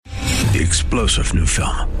the explosive new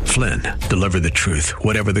film, Flynn, Deliver the Truth,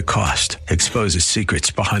 Whatever the Cost, exposes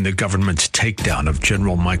secrets behind the government's takedown of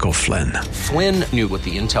General Michael Flynn. Flynn knew what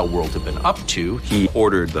the intel world had been up to. He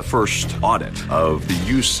ordered the first audit of the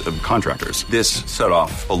use of contractors. This set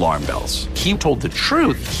off alarm bells. He told the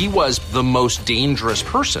truth. He was the most dangerous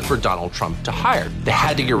person for Donald Trump to hire. They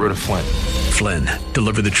had to get rid of Flynn. Flynn,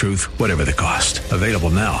 Deliver the Truth, Whatever the Cost. Available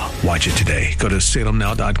now. Watch it today. Go to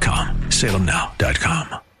salemnow.com.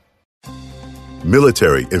 salemnow.com.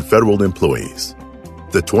 Military and federal employees.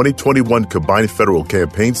 The 2021 combined federal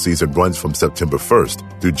campaign season runs from September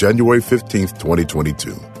 1st through January 15th,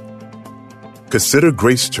 2022. Consider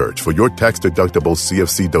Grace Church for your tax-deductible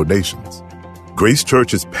CFC donations. Grace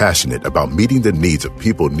Church is passionate about meeting the needs of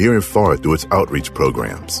people near and far through its outreach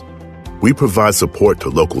programs. We provide support to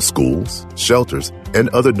local schools, shelters, and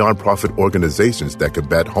other nonprofit organizations that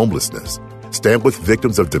combat homelessness, stand with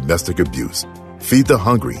victims of domestic abuse, feed the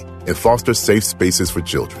hungry, and foster safe spaces for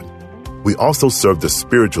children. We also serve the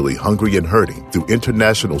spiritually hungry and hurting through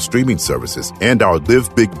international streaming services and our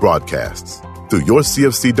Live Big broadcasts. Through your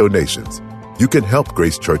CFC donations, you can help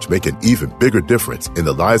Grace Church make an even bigger difference in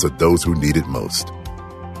the lives of those who need it most.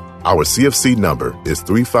 Our CFC number is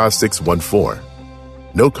 35614.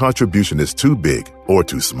 No contribution is too big or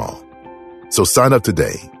too small. So sign up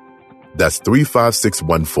today. That's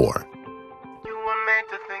 35614. You were meant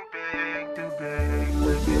to think big, too big,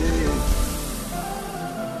 too big.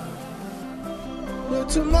 But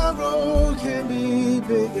tomorrow can be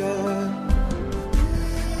bigger.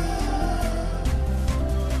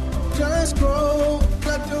 Just grow,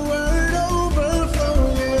 let the word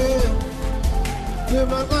overflow, yeah.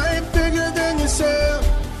 Live a life bigger than yourself.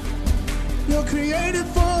 You're created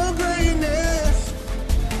for greatness.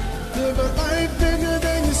 Live a life bigger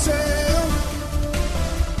than yourself.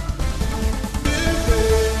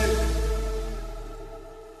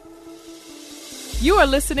 You are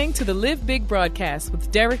listening to the Live Big broadcast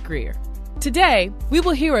with Derek Grier. Today, we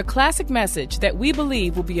will hear a classic message that we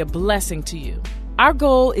believe will be a blessing to you. Our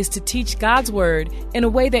goal is to teach God's Word in a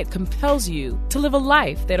way that compels you to live a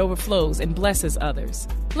life that overflows and blesses others.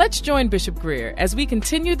 Let's join Bishop Grier as we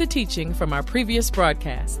continue the teaching from our previous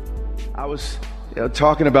broadcast. I was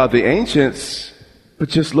talking about the ancients, but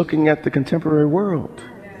just looking at the contemporary world.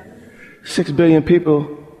 6 billion people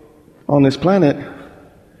on this planet,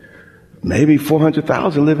 maybe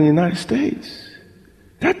 400,000 live in the United States.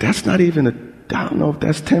 That's not even I don't know if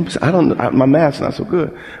that's 10%. I don't know. My math's not so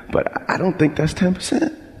good, but I don't think that's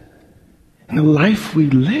 10%. In the life we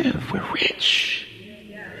live, we're rich.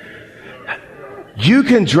 You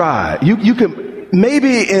can drive. You can,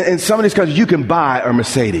 maybe in some of these countries, you can buy a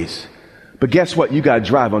Mercedes. But guess what? You got to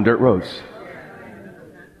drive on dirt roads.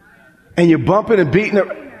 And you're bumping and beating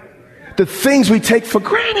the things we take for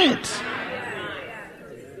granted.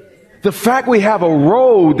 The fact we have a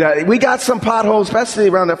road that we got some potholes, especially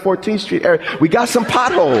around that 14th Street area. We got some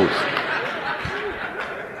potholes.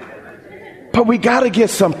 But we got to get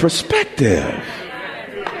some perspective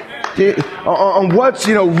on what's,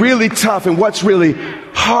 really tough and what's really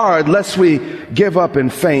hard, lest we give up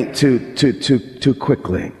and faint too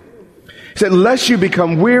quickly. He said, lest you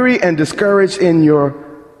become weary and discouraged in your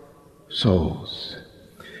souls.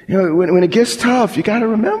 When it gets tough, you got to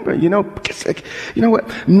remember, you know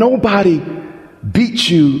what? Nobody beat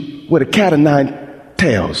you with a cat of nine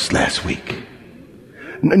tails last week.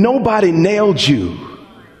 Nobody nailed you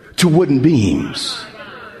to wooden beams.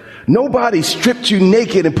 Nobody stripped you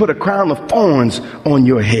naked and put a crown of thorns on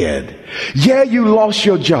your head. Yeah, you lost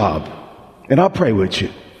your job, and I'll pray with you.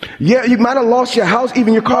 Yeah, you might have lost your house,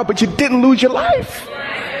 even your car, but you didn't lose your life.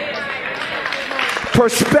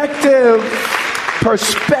 Perspective.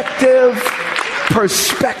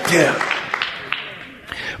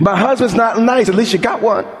 My husband's not nice. At least you got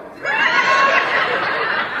one.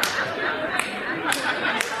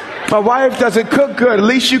 My wife doesn't cook good. At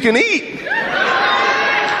least you can eat.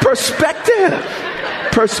 Perspective.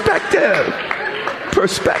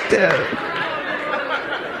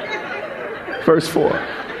 Verse 4.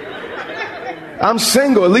 I'm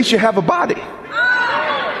single. At least you have a body.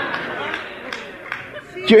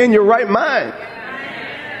 You're in your right mind.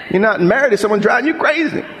 You're not married to someone driving you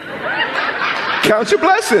crazy. Count your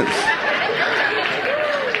blessings.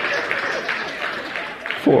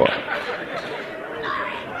 4.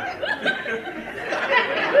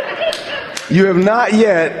 You have not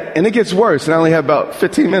yet, and it gets worse, and I only have about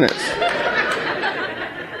 15 minutes.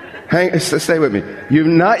 Stay with me. You've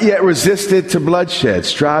not yet resisted to bloodshed,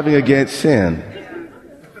 striving against sin.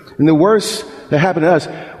 And the worst that happened to us,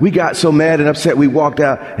 we got so mad and upset we walked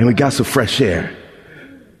out and we got some fresh air.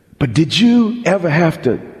 But did you ever have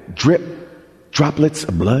to drip droplets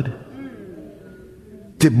of blood?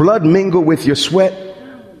 Did blood mingle with your sweat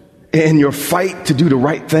in your fight to do the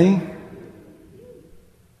right thing?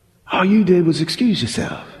 All you did was excuse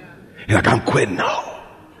yourself. You're like, I'm quitting. No,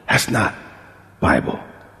 that's not Bible.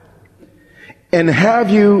 And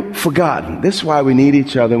have you forgotten? This is why we need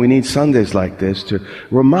each other. We need Sundays like this to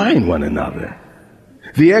remind one another.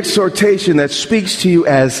 The exhortation that speaks to you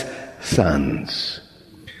as sons.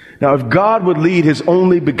 Now, if God would lead his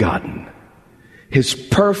only begotten, his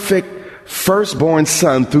perfect firstborn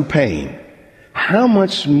son through pain, how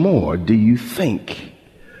much more do you think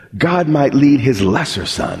God might lead his lesser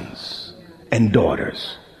sons and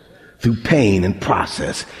daughters through pain and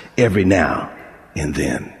process every now and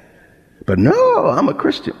then? But no, I'm a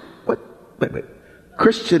Christian. What? Wait.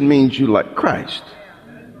 Christian means you like Christ.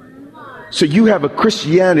 So you have a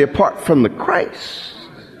Christianity apart from the Christ.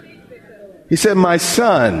 He said, my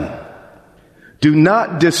son, do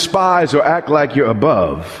not despise or act like you're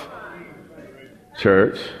above.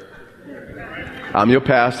 Church, I'm your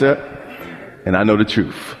pastor, and I know the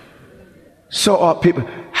truth. So people,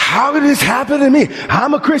 how did this happen to me?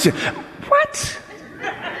 I'm a Christian. What?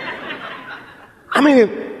 I mean,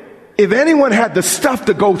 if anyone had the stuff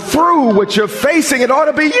to go through what you're facing, it ought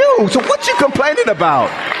to be you. So what you complaining about?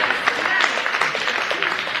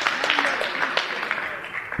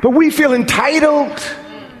 But we feel entitled.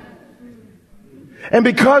 And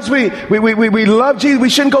because we love Jesus, we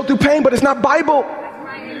shouldn't go through pain, but it's not Bible.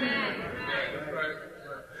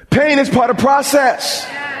 Pain is part of process.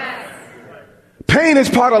 Pain is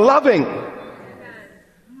part of loving.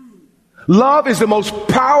 Love is the most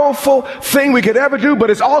powerful thing we could ever do, but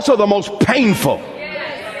it's also the most painful.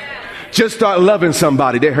 Just start loving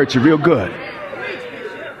somebody, they hurt you real good.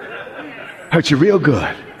 Hurt you real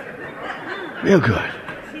good. Real good.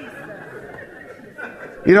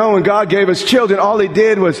 You know, when God gave us children, all he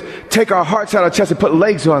did was take our hearts out of our chest and put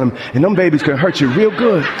legs on them, and them babies can hurt you real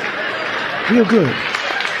good. Real good.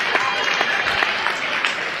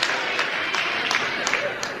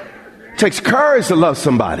 It takes courage to love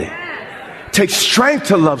somebody. It takes strength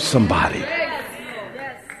to love somebody.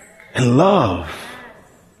 And love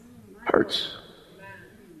hurts.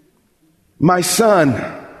 My son,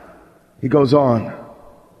 he goes on,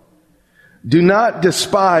 do not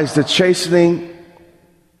despise the chastening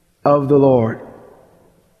of the Lord.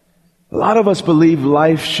 A lot of us believe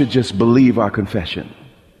life should just believe our confession.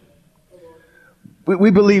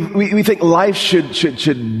 We think life should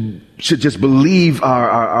just believe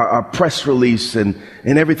our press release and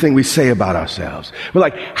everything we say about ourselves. We're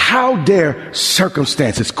like, how dare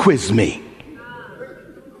circumstances quiz me?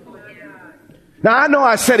 Now, I know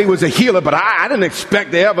I said he was a healer, but I didn't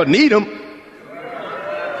expect to ever need him.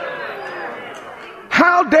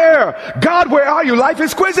 How dare God, where are you? Life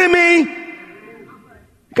is quizzing me.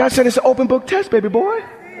 God said it's an open book test, baby boy.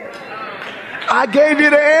 I gave you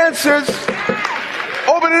the answers.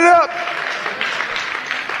 Open it up.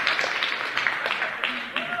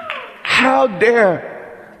 How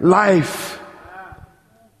dare life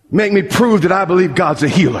make me prove that I believe God's a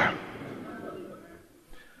healer?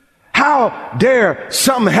 How dare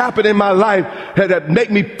something happen in my life that make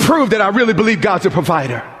me prove that I really believe God's a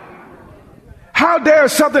provider? How dare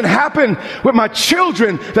something happen with my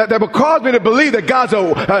children that will cause me to believe that God's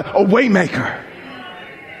a way maker?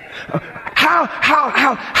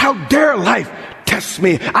 How dare life test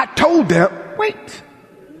me? I told them, wait,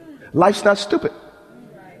 life's not stupid.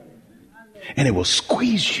 And it will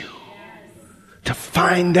squeeze you to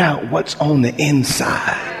find out what's on the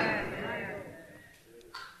inside.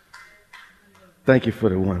 Thank you for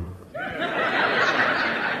the one.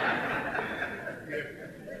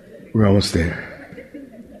 We're almost there.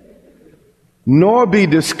 Nor be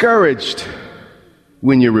discouraged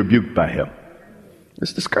when you're rebuked by him.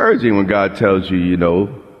 It's discouraging when God tells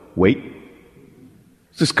you, wait.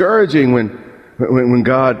 It's discouraging when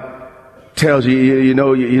God tells you,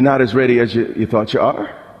 you're not as ready as you thought you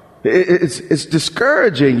are. It's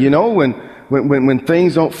discouraging, when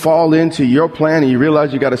things don't fall into your plan and you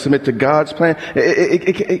realize you got to submit to God's plan.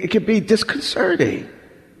 It can be disconcerting.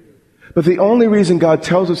 But the only reason God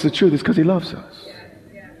tells us the truth is because he loves us.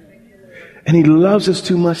 And he loves us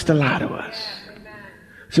too much to lie to us.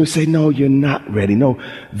 So we say, no, you're not ready. No,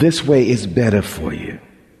 this way is better for you.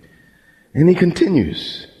 And he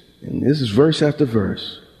continues, and this is verse after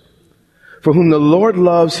verse. For whom the Lord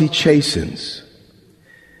loves, he chastens.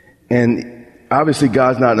 And obviously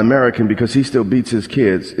God's not an American because he still beats his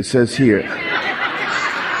kids. It says here.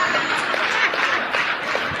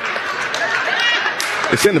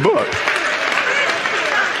 It's in the book.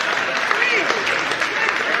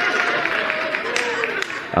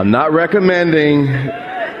 I'm not recommending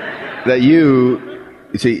that you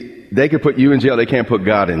see, they can put you in jail. They can't put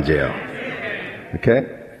God in jail. Okay?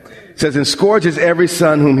 It says, and scourges every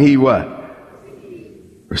son whom he what?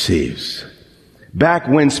 Receives. Back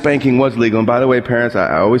when spanking was legal, and by the way, parents,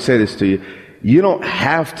 I always say this to you, you don't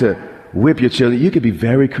have to whip your children. You can be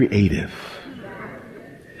very creative.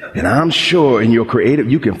 And I'm sure in your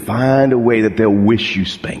creative, you can find a way that they'll wish you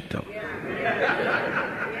spanked them.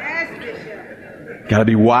 Got to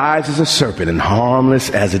be wise as a serpent and harmless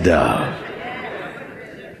as a dove.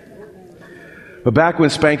 But back when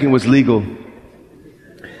spanking was legal,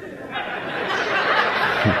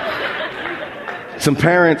 some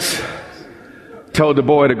parents told the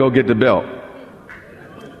boy to go get the belt.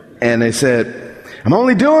 And they said, I'm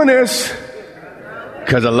only doing this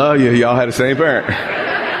because I love you. Y'all had the same parent.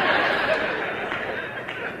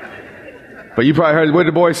 But you probably heard what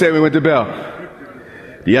the boy said when he went to the belt.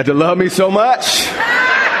 You have to love me so much?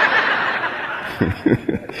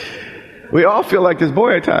 We all feel like this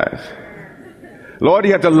boy at times. Lord,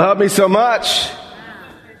 you have to love me so much.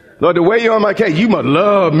 Lord, the way you're on my case, you must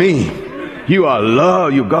love me. You are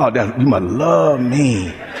love, you God, you must love me.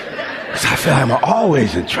 Because I feel like I'm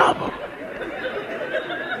always in trouble.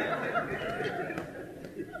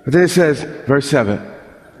 But then it says, verse 7,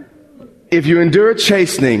 if you endure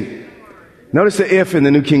chastening, notice the if in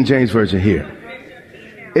the New King James Version here.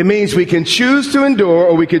 It means we can choose to endure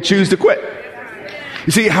or we can choose to quit.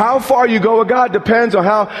 You see, how far you go with God depends on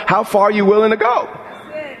how far you're willing to go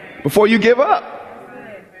before you give up.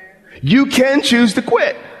 You can choose to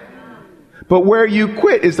quit. But where you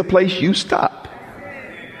quit is the place you stop.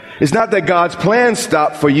 It's not that God's plan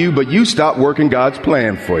stopped for you, but you stop working God's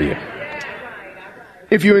plan for you.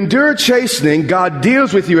 If you endure chastening, God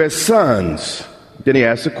deals with you as sons. Then he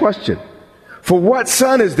asks a question. For what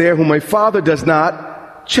son is there whom a father does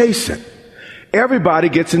not chasten? Everybody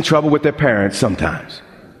gets in trouble with their parents sometimes.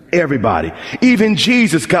 Everybody. Even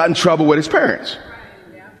Jesus got in trouble with his parents.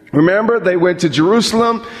 Remember, they went to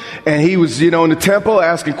Jerusalem and he was, in the temple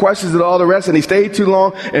asking questions and all the rest, and he stayed too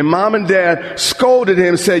long, and mom and dad scolded him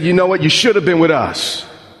and said, you know what, you should have been with us.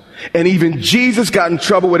 And even Jesus got in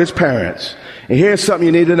trouble with his parents. And here's something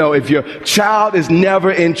you need to know. If your child is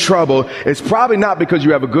never in trouble, it's probably not because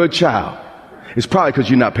you have a good child. It's probably because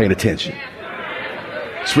you're not paying attention.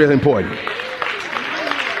 It's really important.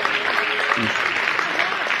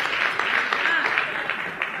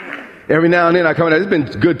 Every now and then I come in, it's been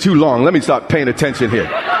good too long. Let me start paying attention here.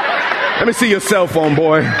 Let me see your cell phone,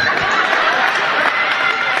 boy.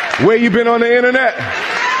 Where you been on the internet?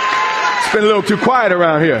 It's been a little too quiet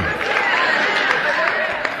around here.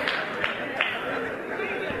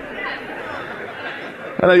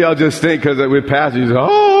 I know y'all just think because we're pastors,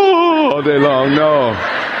 all day long.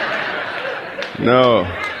 No.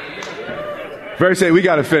 Very say, we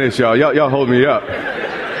got to finish, y'all. Y'all hold me up.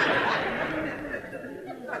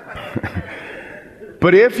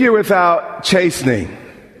 But if you're without chastening,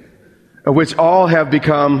 of which all have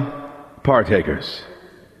become partakers.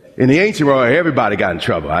 In the ancient world, everybody got in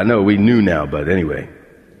trouble. I know we knew now, but anyway.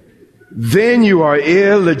 Then you are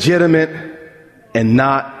illegitimate and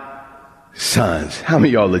not sons. How many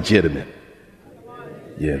of y'all legitimate?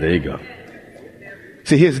 Yeah, there you go.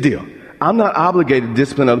 See, here's the deal. I'm not obligated to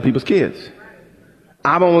discipline other people's kids.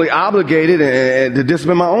 I'm only obligated to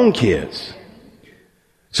discipline my own kids.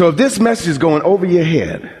 So if this message is going over your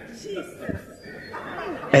head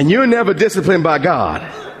and you're never disciplined by God,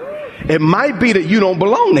 it might be that you don't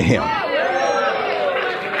belong to him.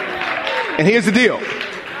 And here's the deal.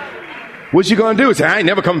 What you going to do is say, I ain't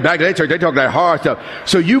never coming back to that church. They talk that hard stuff.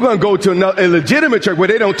 So you're going to go to a legitimate church where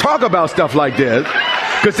they don't talk about stuff like this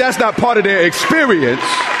because that's not part of their experience.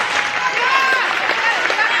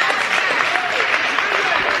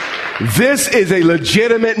 This is a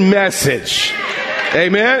legitimate message.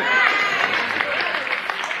 Amen.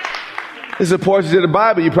 This is a portion of the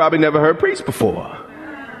Bible you probably never heard preached before,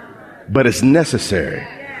 but it's necessary.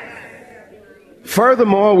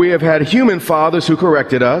 Furthermore, we have had human fathers who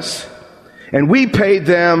corrected us, and we paid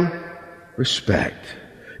them respect.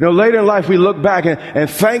 Later in life, we look back and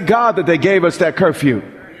thank God that they gave us that curfew.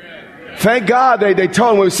 Thank God they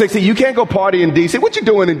told him when we were 16, you can't go party in D.C. What you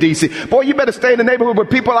doing in D.C.? Boy, you better stay in the neighborhood with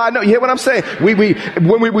people I know. You hear what I'm saying? When we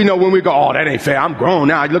go, oh, that ain't fair. I'm grown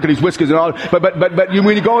now. I look at these whiskers and all. But when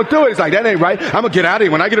you're going through it, it's like, that ain't right. I'm going to get out of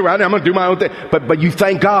here. When I get around there, I'm going to do my own thing. But you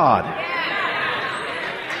thank God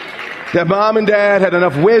that mom and dad had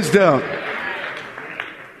enough wisdom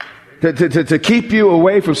to keep you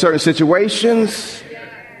away from certain situations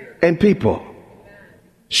and people.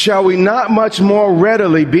 Shall we not much more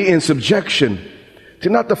readily be in subjection to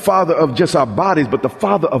not the Father of just our bodies, but the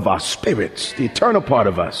Father of our spirits, the eternal part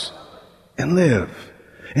of us, and live?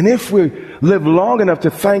 And if we live long enough to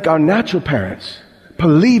thank our natural parents,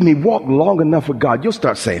 believe me, walk long enough with God, you'll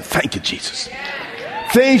start saying, thank you, Jesus.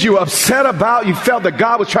 Things you were upset about, you felt that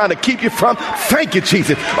God was trying to keep you from, thank you,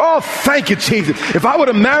 Jesus. Oh, thank you, Jesus. If I would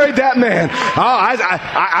have married that man,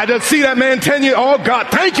 I just see that man 10 years, oh God,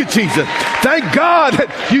 thank you, Jesus. Thank God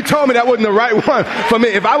that you told me that wasn't the right one for me.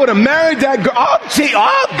 If I would have married that girl,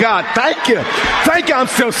 oh God, thank you. Thank you, I'm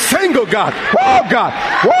still single, God. Oh God,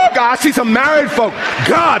 I see some married folk.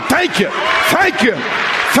 God, thank you. Thank you.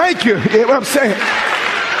 Thank you. You know what I'm saying?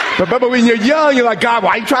 But when you're young, you're like, God, why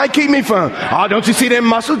are you trying to keep me from? Oh, don't you see them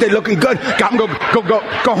muscles? They're looking good. God, I'm going to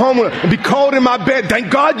go home and be cold in my bed.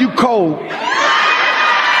 Thank God you cold.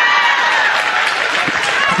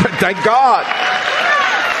 Thank God.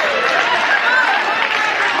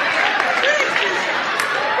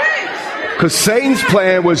 Because Satan's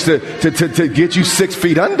plan was to get you 6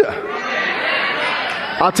 feet under.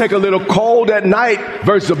 I'll take a little cold at night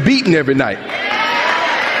versus a beating every night.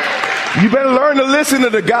 You better learn to listen to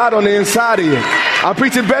the God on the inside of you. I'm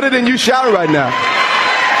preaching better than you shouting right now.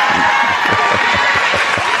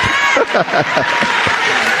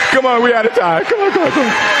 Come on, we out of time. Come on.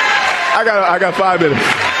 I got 5 minutes.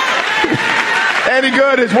 Any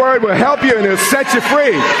good, his word will help you and it'll set you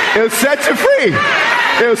free. It'll set you free.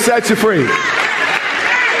 It'll set you free.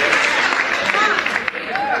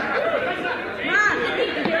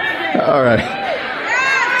 All right.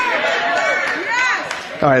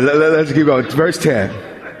 All right, let's keep going. Verse 10.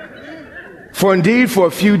 For indeed, for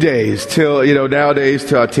a few days, till, nowadays,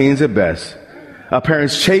 till our teens at best, our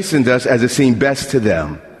parents chastened us as it seemed best to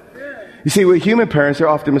them. You see, with human parents, they're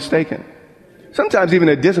often mistaken. Sometimes even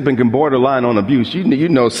their discipline can borderline on abuse. You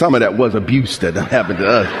know some of that was abuse that happened to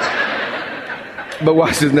us. But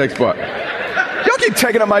watch this next part. Y'all keep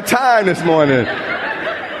taking up my time this morning.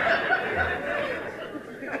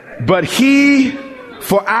 But he,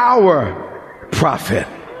 for our profit.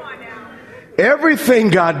 Everything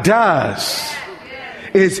God does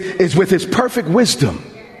is with his perfect wisdom.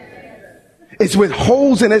 It's with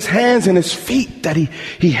holes in his hands and his feet that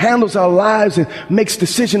he handles our lives and makes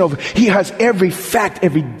decision over. He has every fact,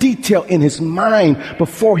 every detail in his mind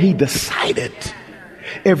before he decided.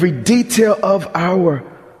 Every detail of our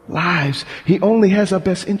lives. He only has our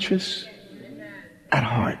best interests at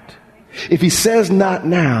heart. If he says not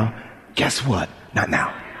now, guess what? Not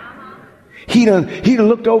now. He done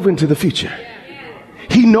looked over into the future.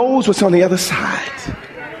 He knows what's on the other side.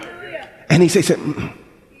 And he said,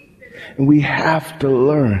 and we have to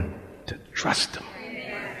learn to trust him.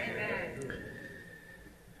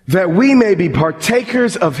 That we may be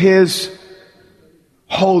partakers of his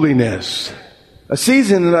holiness. A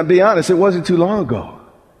season, and I'll be honest, it wasn't too long ago.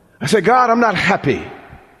 I said, God, I'm not happy.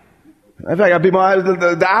 In fact,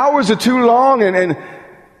 the hours are too long and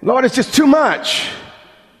Lord, it's just too much.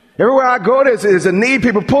 Everywhere I go, there's a need.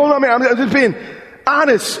 People pulling on me. I'm just being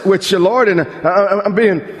honest with you, Lord, and I'm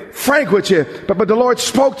being frank with you. But the Lord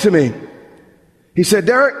spoke to me. He said,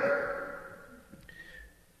 Derek,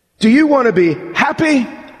 do you want to be happy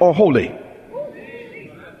or holy?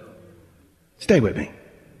 Stay with me.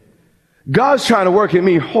 God's trying to work in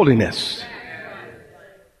me holiness.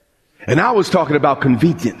 And I was talking about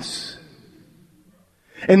convenience.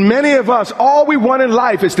 And many of us, all we want in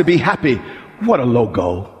life is to be happy. What a low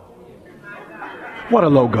goal. What a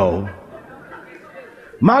low goal.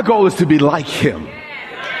 My goal is to be like him.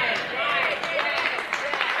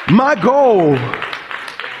 My goal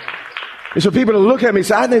is for people to look at me and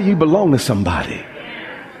say, I know you belong to somebody.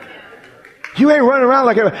 You ain't running around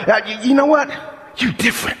like, you know what? You're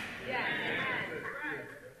different.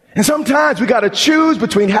 And sometimes we got to choose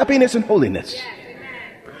between happiness and holiness.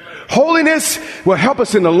 Holiness will help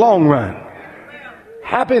us in the long run.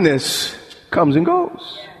 Happiness comes and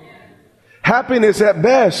goes. Happiness at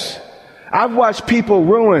best. I've watched people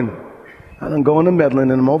ruin. I done go into meddling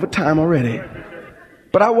and I'm over time already.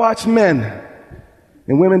 But I watch men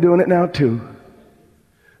and women doing it now too.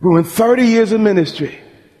 Ruin 30 years of ministry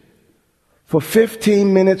for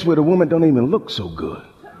 15 minutes with a woman don't even look so good.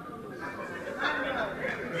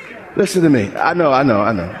 Listen to me. I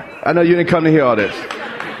know you didn't come to hear all this.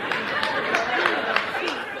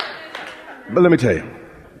 But let me tell you.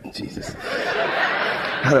 Jesus.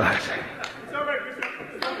 How do I say?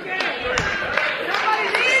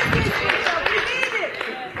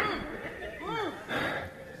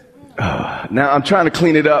 Now I'm trying to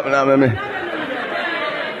clean it up, and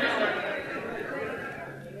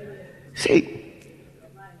see,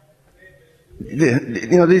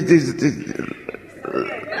 these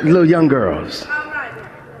little young girls.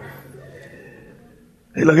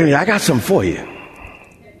 They look at me. I got something for you,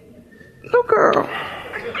 little girl.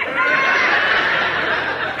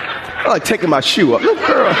 feel like taking my shoe up. Little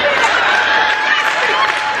girl.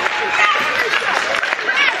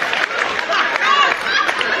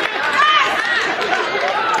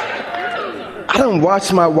 I don't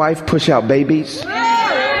watch my wife push out babies.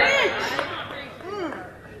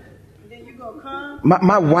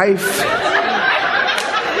 My wife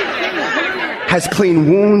has clean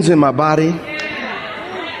wounds in my body.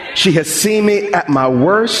 She has seen me at my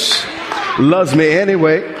worst, loves me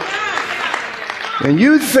anyway. And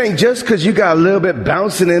you think just because you got a little bit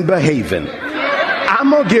bouncing and behaving,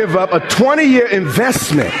 I'm going to give up a 20-year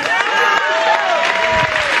investment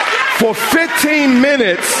for 15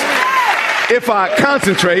 minutes if I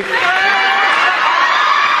concentrate.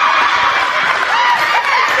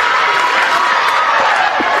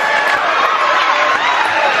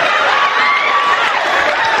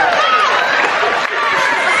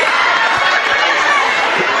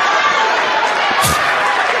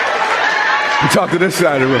 Talk to this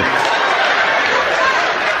side of the room.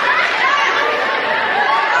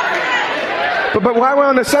 But while we're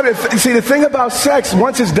on the subject, see, the thing about sex,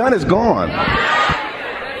 once it's done, it's gone.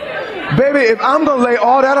 Baby, if I'm going to lay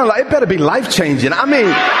all that on, it better be life-changing. I mean,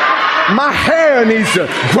 my hair needs to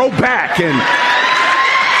grow back and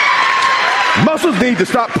muscles need to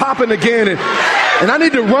start popping again. And I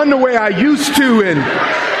need to run the way I used to and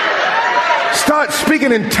start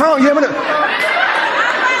speaking in tongues.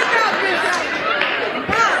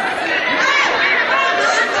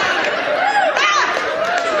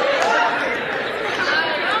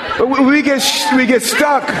 We get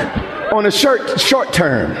stuck on the short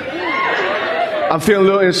term. I'm feeling a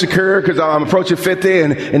little insecure because I'm approaching 50,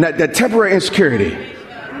 and that temporary insecurity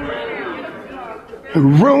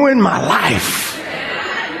ruined my life.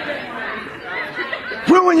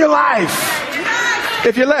 Ruin your life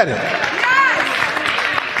if you let it.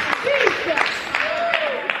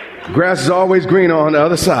 Grass is always greener on the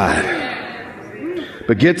other side.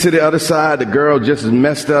 But get to the other side, the girl just as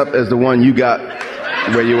messed up as the one you got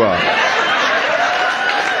where you are.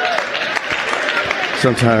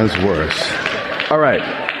 Sometimes worse. All right,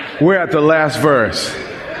 we're at the last verse.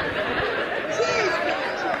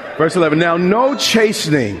 Verse 11. Now, no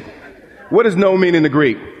chastening. What does no mean in the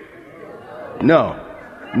Greek? No.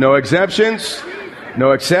 No exemptions,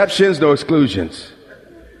 no exceptions, no exclusions.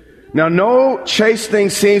 Now, no chastening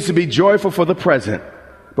seems to be joyful for the present.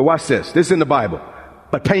 But watch this. This is in the Bible.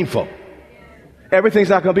 But painful. Everything's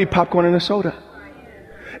not going to be popcorn and a soda.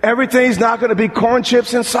 Everything's not going to be corn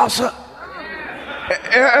chips and salsa.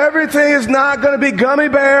 Everything is not going to be gummy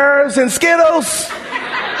bears and Skittles.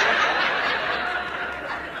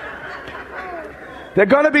 There are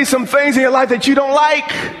going to be some things in your life that you don't like.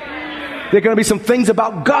 There are going to be some things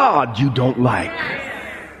about God you don't like.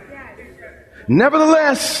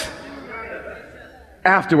 Nevertheless,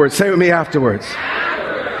 afterwards, say with me, afterwards.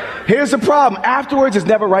 Here's the problem. Afterwards is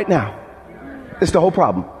never right now. It's the whole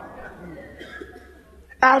problem.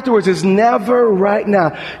 Afterwards is never right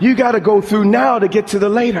now. You got to go through now to get to the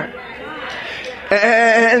later.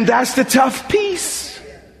 And that's the tough piece.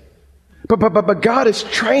 But God is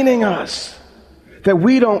training us that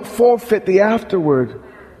we don't forfeit the afterward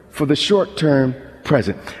for the short-term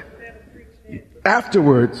present.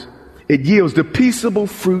 Afterwards, it yields the peaceable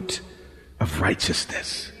fruit of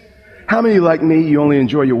righteousness. How many like me, you only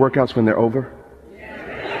enjoy your workouts when they're over?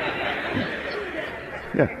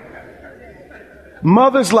 Yeah.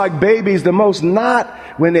 Mothers like babies the most, not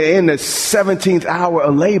when they're in the 17th hour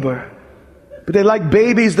of labor, but they like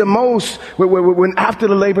babies the most when after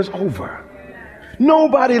the labor's over.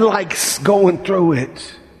 Nobody likes going through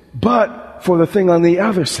it, but for the thing on the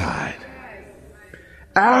other side.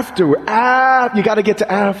 Afterward, you got to get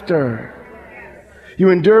to after.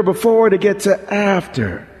 You endure before to get to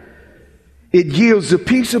after. It yields the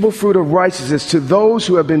peaceable fruit of righteousness to those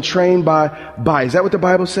who have been trained by. Is that what the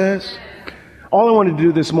Bible says? All I wanted to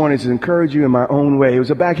do this morning is encourage you in my own way. It was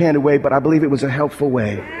a backhanded way, but I believe it was a helpful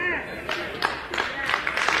way.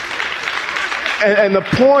 And the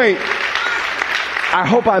point I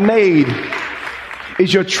hope I made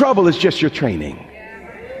is your trouble is just your training.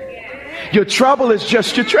 Your trouble is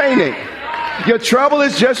just your training. Your trouble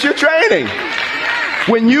is just your training.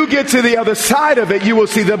 When you get to the other side of it, you will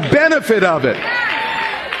see the benefit of it.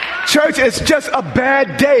 Church, it's just a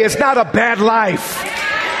bad day. It's not a bad life.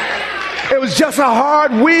 It was just a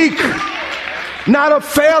hard week, not a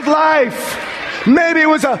failed life. Maybe it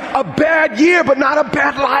was a bad year, but not a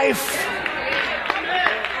bad life.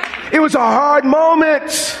 It was a hard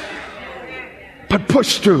moment, but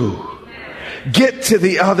push through. Get to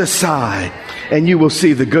the other side, and you will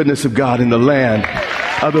see the goodness of God in the land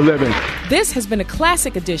of the living. This has been a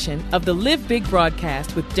classic edition of the Live Big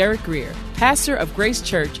broadcast with Derek Grier, pastor of Grace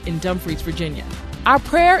Church in Dumfries, Virginia. Our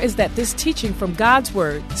prayer is that this teaching from God's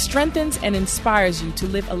Word strengthens and inspires you to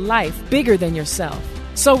live a life bigger than yourself.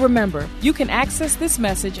 So remember, you can access this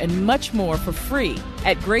message and much more for free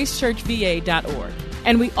at gracechurchva.org.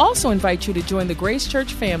 And we also invite you to join the Grace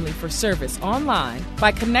Church family for service online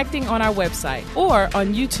by connecting on our website or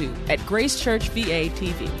on YouTube at Grace Church VA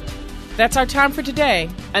TV. That's our time for today.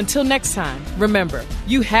 Until next time, remember,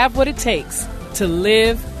 you have what it takes to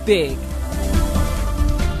live big.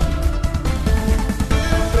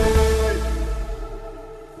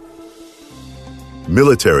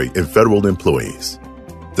 Military and federal employees.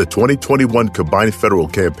 The 2021 combined federal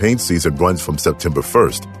campaign season runs from September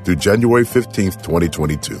 1st through January 15th,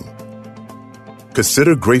 2022.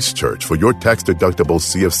 Consider Grace Church for your tax-deductible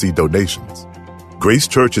CFC donations. Grace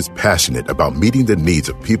Church is passionate about meeting the needs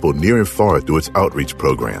of people near and far through its outreach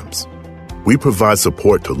programs. We provide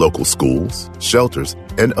support to local schools, shelters,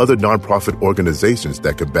 and other nonprofit organizations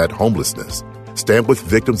that combat homelessness, stand with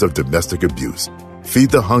victims of domestic abuse,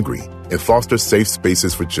 feed the hungry, and foster safe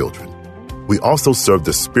spaces for children. We also serve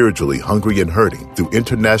the spiritually hungry and hurting through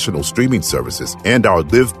international streaming services and our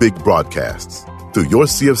Live Big broadcasts. Through your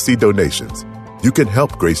CFC donations, you can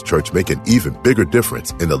help Grace Church make an even bigger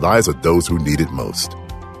difference in the lives of those who need it most.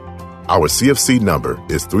 Our CFC number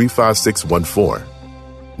is 35614.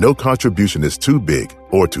 No contribution is too big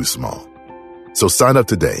or too small. So sign up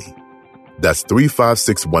today. That's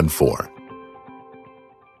 35614.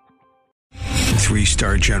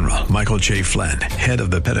 Three-star General Michael J. Flynn, head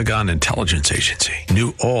of the Pentagon Intelligence Agency,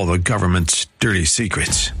 knew all the government's dirty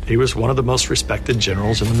secrets. He was one of the most respected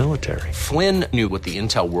generals in the military. Flynn knew what the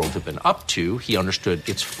intel world had been up to. He understood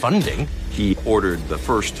its funding. He ordered the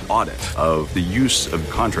first audit of the use of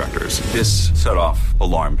contractors. This set off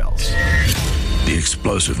alarm bells. The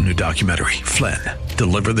explosive new documentary, Flynn,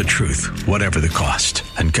 Deliver the Truth, Whatever the Cost,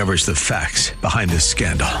 uncovers the facts behind this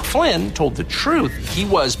scandal. Flynn told the truth. He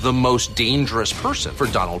was the most dangerous person for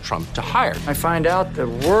Donald Trump to hire. I find out the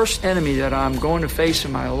worst enemy that I'm going to face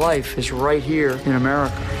in my life is right here in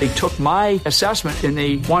America. They took my assessment and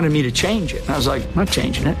they wanted me to change it. And I was like, I'm not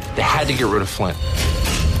changing it. They had to get rid of Flynn.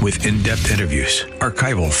 With in-depth interviews,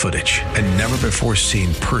 archival footage, and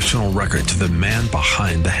never-before-seen personal records of the man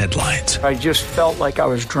behind the headlines. I just felt like I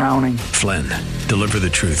was drowning. Flynn, Deliver the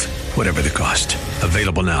Truth, Whatever the Cost.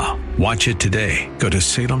 Available now. Watch it today. Go to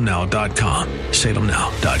salemnow.com.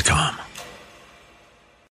 salemnow.com.